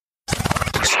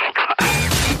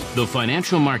The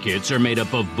financial markets are made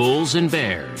up of bulls and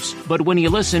bears, but when you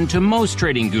listen to most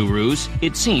trading gurus,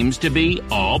 it seems to be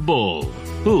all bull.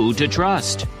 Who to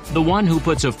trust? The one who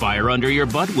puts a fire under your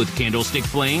butt with candlestick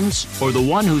flames? Or the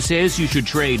one who says you should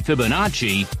trade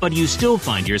Fibonacci, but you still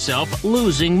find yourself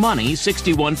losing money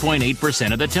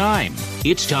 61.8% of the time?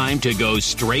 It's time to go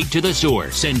straight to the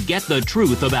source and get the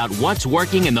truth about what's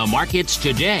working in the markets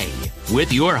today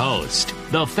with your host,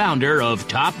 the founder of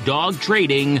Top Dog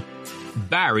Trading,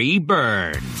 Barry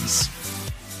Burns.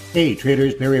 Hey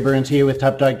traders, Barry Burns here with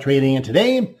Top Dog Trading, and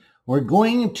today we're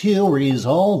going to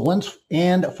resolve once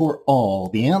and for all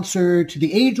the answer to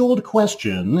the age-old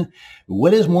question,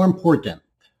 what is more important,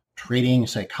 trading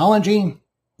psychology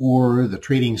or the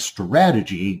trading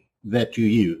strategy that you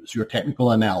use, your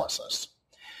technical analysis?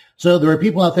 So there are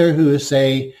people out there who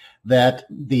say that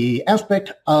the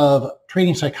aspect of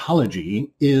trading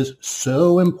psychology is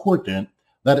so important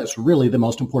that it's really the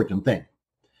most important thing.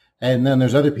 And then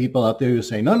there's other people out there who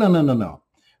say, no.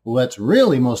 What's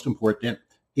really most important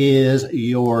is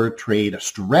your trade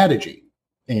strategy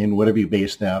and whatever you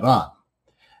base that on.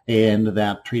 And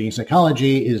that trading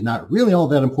psychology is not really all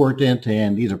that important.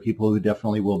 And these are people who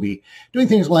definitely will be doing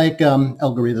things like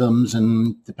algorithms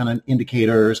and dependent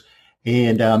indicators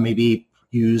and maybe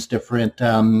use different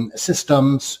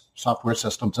systems, software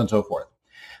systems, and so forth.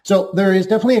 So there is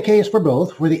definitely a case for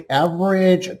both. For the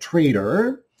average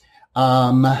trader,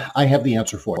 I have the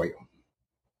answer for you.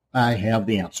 I have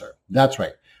the answer. That's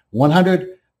right. 100%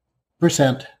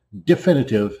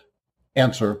 definitive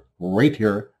answer right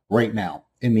here, right now.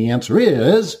 And the answer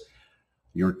is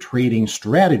your trading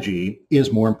strategy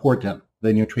is more important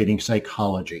than your trading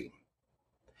psychology.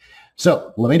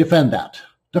 So let me defend that.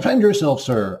 Defend yourself,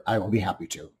 sir. I will be happy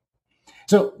to.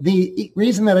 So the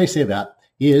reason that I say that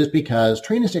is because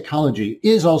trading psychology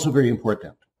is also very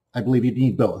important. I believe you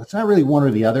need both. It's not really one or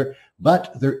the other,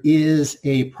 but there is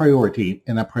a priority,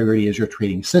 and that priority is your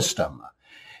trading system.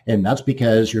 And that's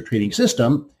because your trading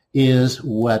system is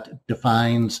what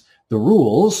defines the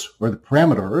rules or the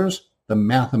parameters, the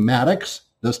mathematics,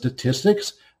 the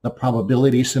statistics, the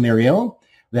probability scenario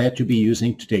that you'll be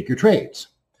using to take your trades.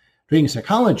 Trading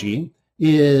psychology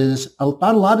is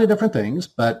about a lot of different things,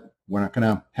 but we're not going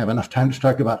to have enough time to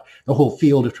talk about the whole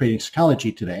field of trading psychology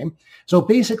today. So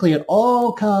basically, it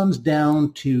all comes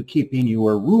down to keeping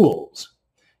your rules,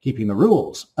 keeping the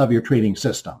rules of your trading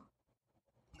system.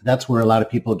 That's where a lot of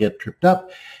people get tripped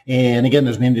up. And again,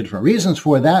 there's many different reasons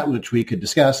for that, which we could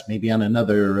discuss maybe on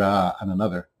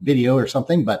another video or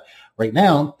something. But right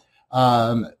now,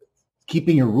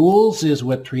 keeping your rules is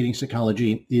what trading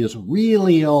psychology is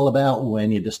really all about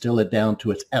when you distill it down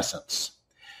to its essence.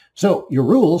 So your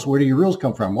rules, where do your rules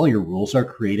come from? Well, your rules are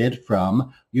created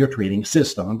from your trading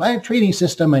system. And by a trading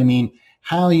system, I mean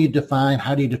how do you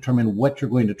determine what you're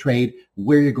going to trade,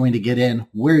 where you're going to get in,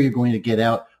 where you're going to get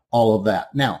out, all of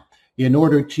that. Now, in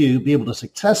order to be able to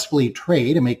successfully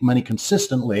trade and make money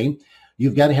consistently,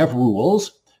 you've got to have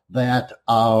rules that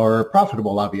are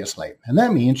profitable, obviously. And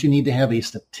that means you need to have a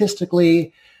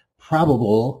statistically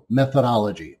probable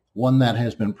methodology, one that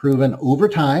has been proven over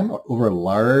time, over a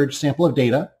large sample of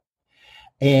data.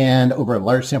 And over a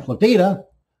large sample of data,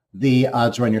 the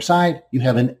odds are on your side. You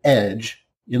have an edge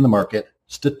in the market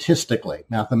statistically,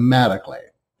 mathematically.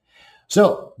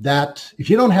 So that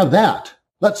if you don't have that,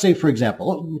 let's say, for example,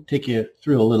 let me take you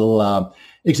through a little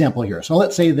example here. So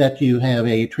let's say that you have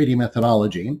a trading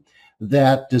methodology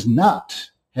that does not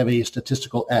have a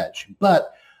statistical edge,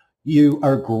 but you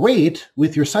are great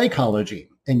with your psychology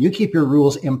and you keep your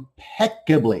rules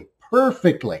impeccably,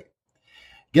 perfectly.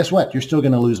 Guess what? You're still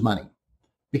going to lose money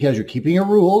because you're keeping your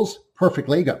rules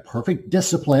perfectly. You got perfect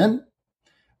discipline,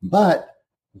 but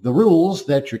the rules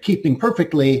that you're keeping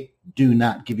perfectly do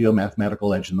not give you a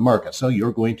mathematical edge in the market. So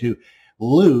you're going to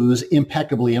lose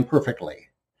impeccably and perfectly.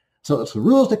 So it's the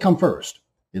rules that come first.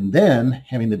 And then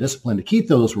having the discipline to keep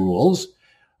those rules,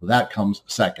 that comes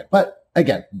second. But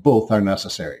again, both are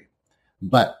necessary.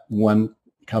 But one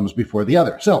comes before the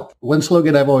other. So one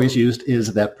slogan I've always used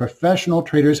is that professional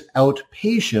traders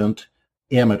outpatient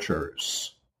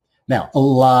amateurs. Now, a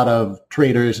lot of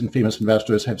traders and famous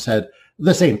investors have said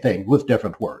the same thing with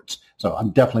different words. So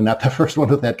I'm definitely not the first one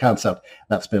with that concept.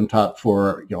 That's been taught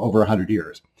for over 100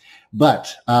 years.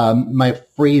 But my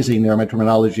phrasing there, my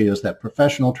terminology is that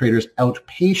professional traders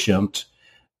outpatient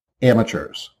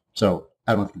amateurs. So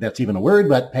I don't think that's even a word,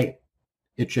 but hey,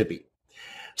 it should be.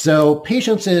 So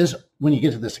patience is, when you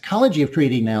get to the psychology of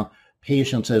trading now,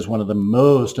 patience is one of the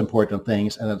most important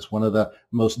things, and it's one of the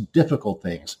most difficult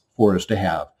things for us to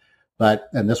have.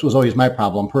 And this was always my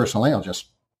problem personally. I'll just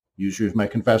Usually with my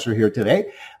confessor here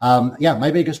today.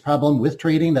 My biggest problem with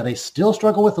trading that I still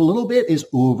struggle with a little bit is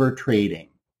over trading.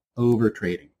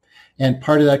 And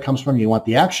part of that comes from you want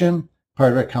the action.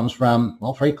 Part of it comes from,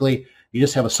 well, frankly, you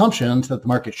just have assumptions that the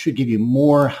market should give you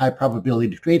more high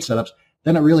probability trade setups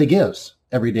than it really gives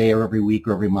every day or every week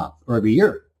or every month or every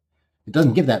year. It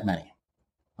doesn't give that many.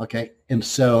 Okay. And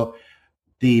so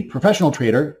the professional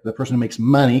trader, the person who makes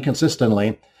money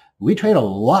consistently, we trade a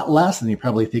lot less than you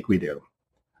probably think we do.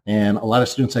 And a lot of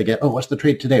students I get, oh, what's the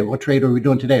trade today? What trade are we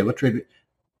doing today? What trade?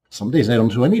 Some days I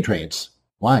don't do any trades.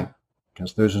 Why?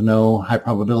 Because there's no high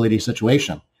probability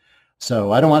situation.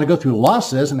 So I don't want to go through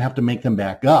losses and have to make them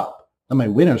back up. Then my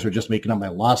winners are just making up my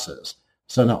losses.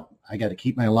 So no, I got to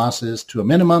keep my losses to a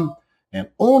minimum and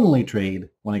only trade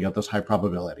when I got those high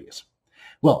probabilities.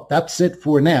 Well, that's it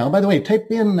for now. By the way,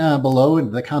 type in below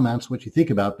in the comments what you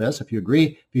think about this. If you agree,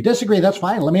 if you disagree, that's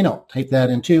fine. Let me know. Type that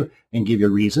in too and give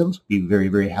your reasons. Be very,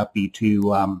 very happy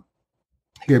to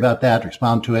hear about that,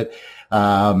 respond to it,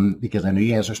 because I know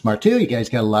you guys are smart too. You guys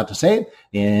got a lot to say,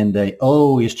 and I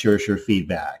always cherish your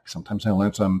feedback. Sometimes I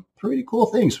learn some pretty cool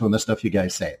things from the stuff you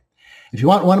guys say. If you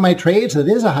want one of my trades, it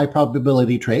is a high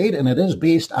probability trade, and it is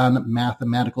based on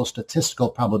mathematical statistical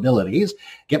probabilities.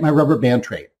 Get my rubber band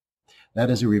trade. That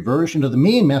is a reversion to the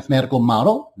mean mathematical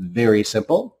model. Very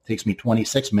simple. It takes me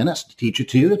 26 minutes to teach it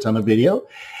to you. It's on a video,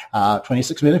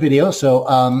 26-minute video. So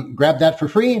grab that for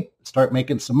free. Start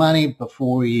making some money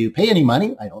before you pay any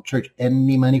money. I don't charge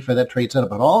any money for that trade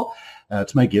setup at all.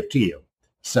 It's my gift to you.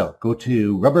 So go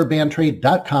to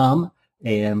rubberbandtrade.com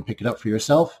and pick it up for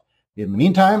yourself. In the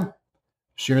meantime,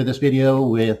 share this video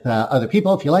with other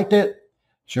people if you liked it.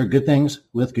 Share good things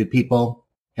with good people.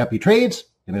 Happy trades.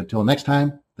 And until next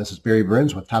time, this is Barry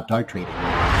Burns with Top Dog Trading.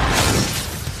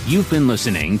 You've been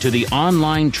listening to the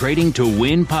Online Trading to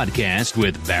Win podcast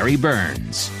with Barry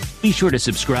Burns. Be sure to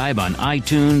subscribe on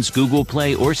iTunes, Google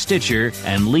Play, or Stitcher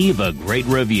and leave a great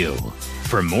review.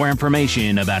 For more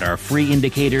information about our free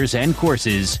indicators and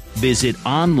courses, visit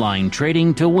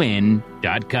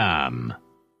onlinetradingtowin.com.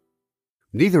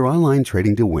 Neither Online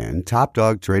Trading to Win, Top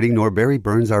Dog Trading, nor Barry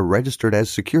Burns are registered as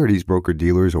securities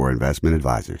broker-dealers or investment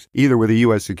advisors, either with the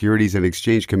U.S. Securities and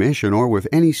Exchange Commission or with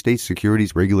any state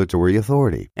securities regulatory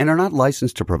authority, and are not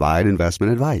licensed to provide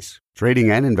investment advice.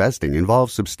 Trading and investing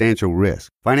involves substantial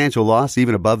risk. Financial loss,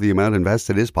 even above the amount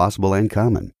invested, is possible and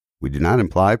common. We do not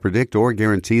imply, predict, or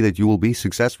guarantee that you will be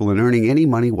successful in earning any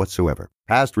money whatsoever.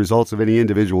 Past results of any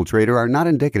individual trader are not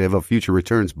indicative of future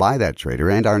returns by that trader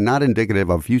and are not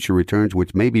indicative of future returns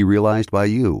which may be realized by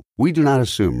you. We do not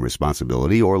assume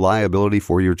responsibility or liability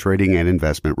for your trading and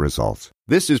investment results.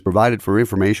 This is provided for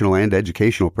informational and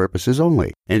educational purposes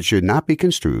only and should not be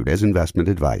construed as investment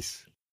advice.